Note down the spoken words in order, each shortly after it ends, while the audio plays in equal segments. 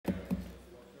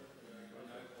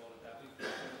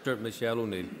Secretary Michelle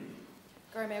O'Neill.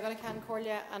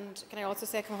 And can I also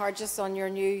say congratulations on your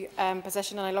new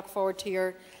position, and I look forward to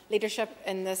your leadership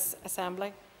in this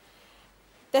Assembly.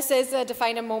 This is a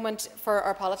defining moment for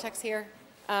our politics here.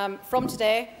 From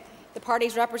today, the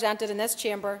parties represented in this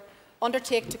chamber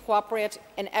undertake to cooperate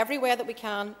in every way that we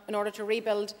can in order to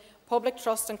rebuild public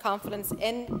trust and confidence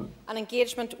in and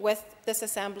engagement with this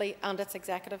Assembly and its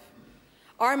executive.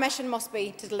 Our mission must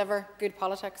be to deliver good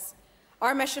politics.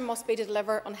 Our mission must be to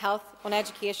deliver on health, on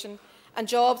education and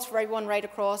jobs for everyone right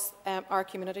across our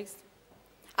communities.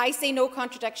 I see no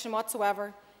contradiction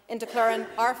whatsoever in declaring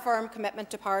our firm commitment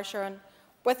to power sharing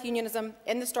with unionism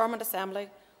in the Stormont Assembly,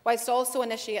 whilst also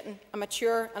initiating a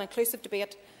mature and inclusive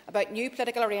debate about new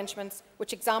political arrangements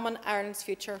which examine Ireland's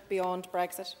future beyond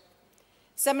Brexit.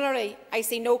 Similarly, I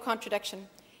see no contradiction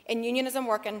in unionism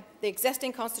working the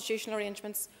existing constitutional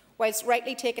arrangements whilst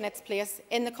rightly taking its place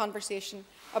in the conversation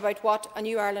about what a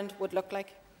new Ireland would look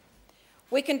like.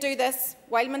 We can do this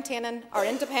while maintaining our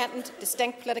independent,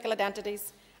 distinct political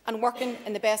identities and working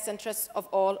in the best interests of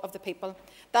all of the people.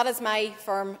 That is my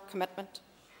firm commitment.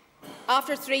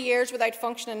 After 3 years without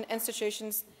functioning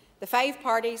institutions, the 5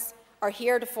 parties are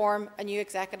here to form a new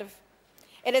executive.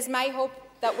 It is my hope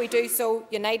that we do so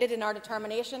united in our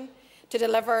determination to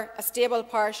deliver a stable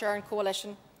power-sharing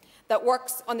coalition that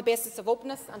works on the basis of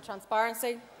openness and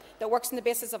transparency, that works on the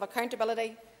basis of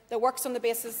accountability, that works on the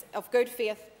basis of good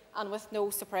faith and with no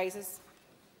surprises.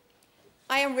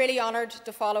 I am really honoured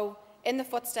to follow in the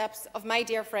footsteps of my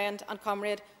dear friend and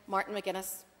comrade Martin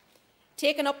McGuinness,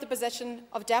 taking up the position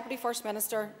of Deputy First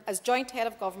Minister as joint head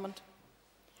of government.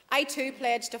 I too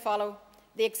pledge to follow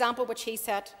the example which he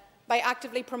set by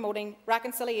actively promoting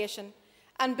reconciliation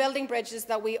and building bridges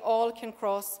that we all can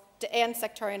cross to end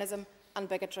sectarianism and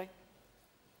bigotry.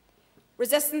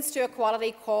 Resistance to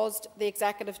equality caused the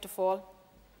executive to fall.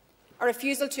 A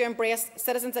refusal to embrace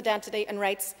citizens' identity and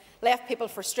rights left people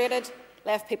frustrated,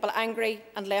 left people angry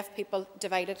and left people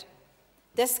divided.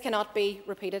 This cannot be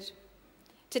repeated.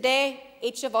 Today,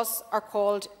 each of us are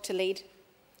called to lead,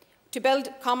 to build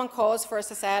common cause for a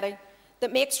society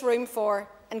that makes room for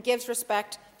and gives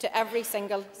respect to every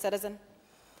single citizen,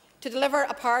 to deliver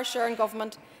a power-sharing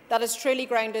government that is truly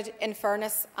grounded in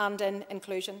fairness and in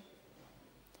inclusion,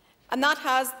 and that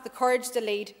has the courage to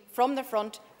lead from the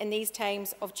front in these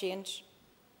times of change.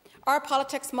 Our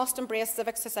politics must embrace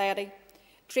civic society,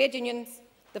 trade unions,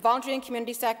 the voluntary and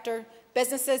community sector,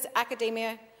 businesses,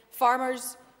 academia,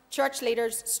 farmers, church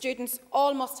leaders, students,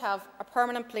 all must have a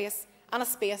permanent place and a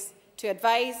space to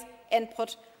advise,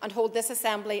 input and hold this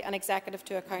Assembly and Executive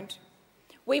to account.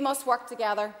 We must work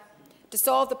together to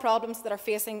solve the problems that are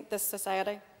facing this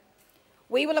society.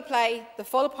 We will apply the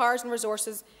full powers and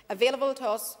resources available to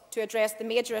us to address the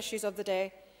major issues of the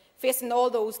day, facing all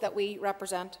those that we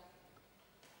represent.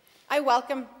 I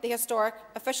welcome the historic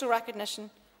official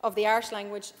recognition of the Irish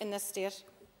language in this state.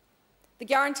 The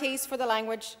guarantees for the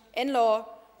language in law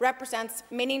represents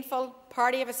meaningful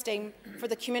party of esteem for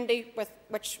the community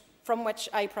from which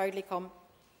I proudly come.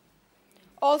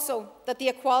 Also, that the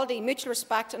equality, mutual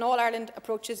respect and all-Ireland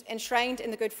approaches enshrined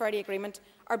in the Good Friday Agreement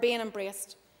are being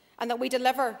embraced, and that we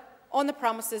deliver on the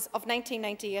promises of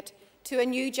 1998 to a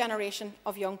new generation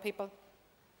of young people.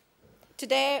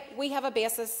 Today, we have a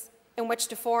basis in which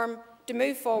to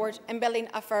move forward in building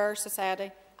a fairer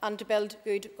society and to build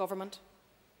good government.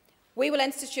 We will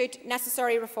institute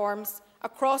necessary reforms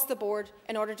across the board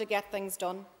in order to get things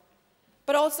done,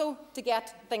 but also to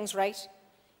get things right.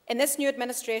 In this new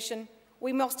administration,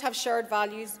 we must have shared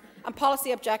values and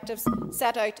policy objectives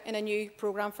set out in a new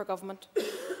programme for government.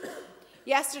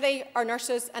 Yesterday, our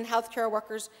nurses and healthcare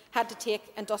workers had to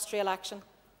take industrial action.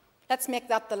 Let's make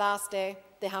that the last day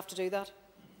they have to do that.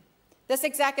 This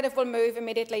Executive will move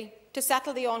immediately to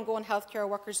settle the ongoing healthcare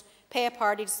workers' pay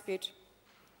parity dispute.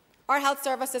 Our health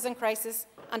service is in crisis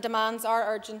and demands our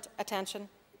urgent attention.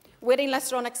 Waiting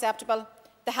lists are unacceptable.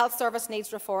 The health service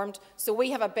needs reformed, so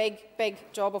we have a big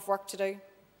job of work to do.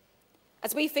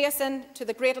 As we face into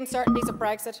the great uncertainties of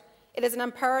Brexit, it is an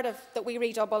imperative that we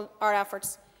redouble our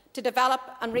efforts to develop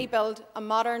and rebuild a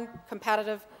modern,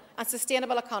 competitive and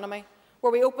sustainable economy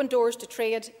where we open doors to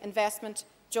trade, investment,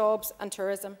 jobs and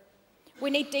tourism. We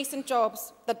need decent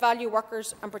jobs that value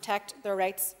workers and protect their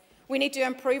rights. We need to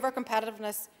improve our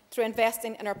competitiveness through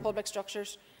investing in our public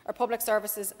structures, our public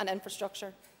services and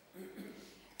infrastructure.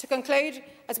 To conclude,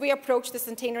 as we approach the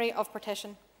centenary of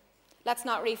partition, let's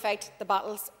not refight the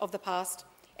battles of the past.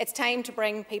 It's time to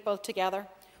bring people together.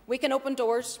 We can open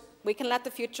doors, we can let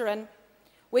the future in,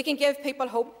 we can give people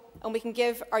hope and we can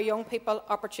give our young people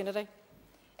opportunity.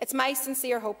 It's my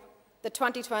sincere hope that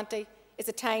 2020 is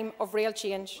a time of real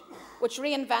change, which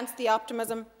reinvents the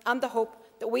optimism and the hope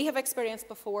that we have experienced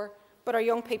before, but our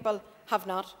young people have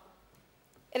not.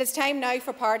 It is time now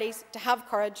for parties to have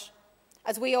courage,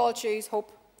 as we all choose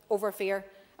hope over fear,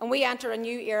 and we enter a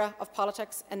new era of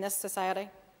politics in this society.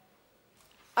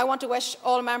 I want to wish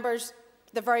all members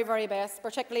the very, very best,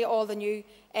 particularly all the new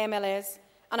MLAs,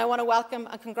 and I want to welcome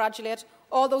and congratulate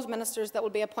all those ministers that will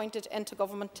be appointed into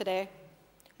government today.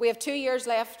 We have 2 years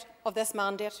left of this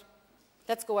mandate.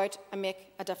 Let's go out and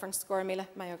make a difference. Scoramila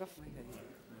Mayogov.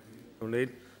 O'Neill.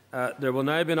 There will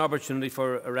now be an opportunity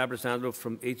for a representative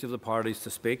from each of the parties to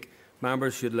speak.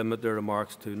 Members should limit their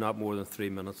remarks to not more than 3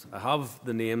 minutes. I have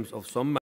the names of some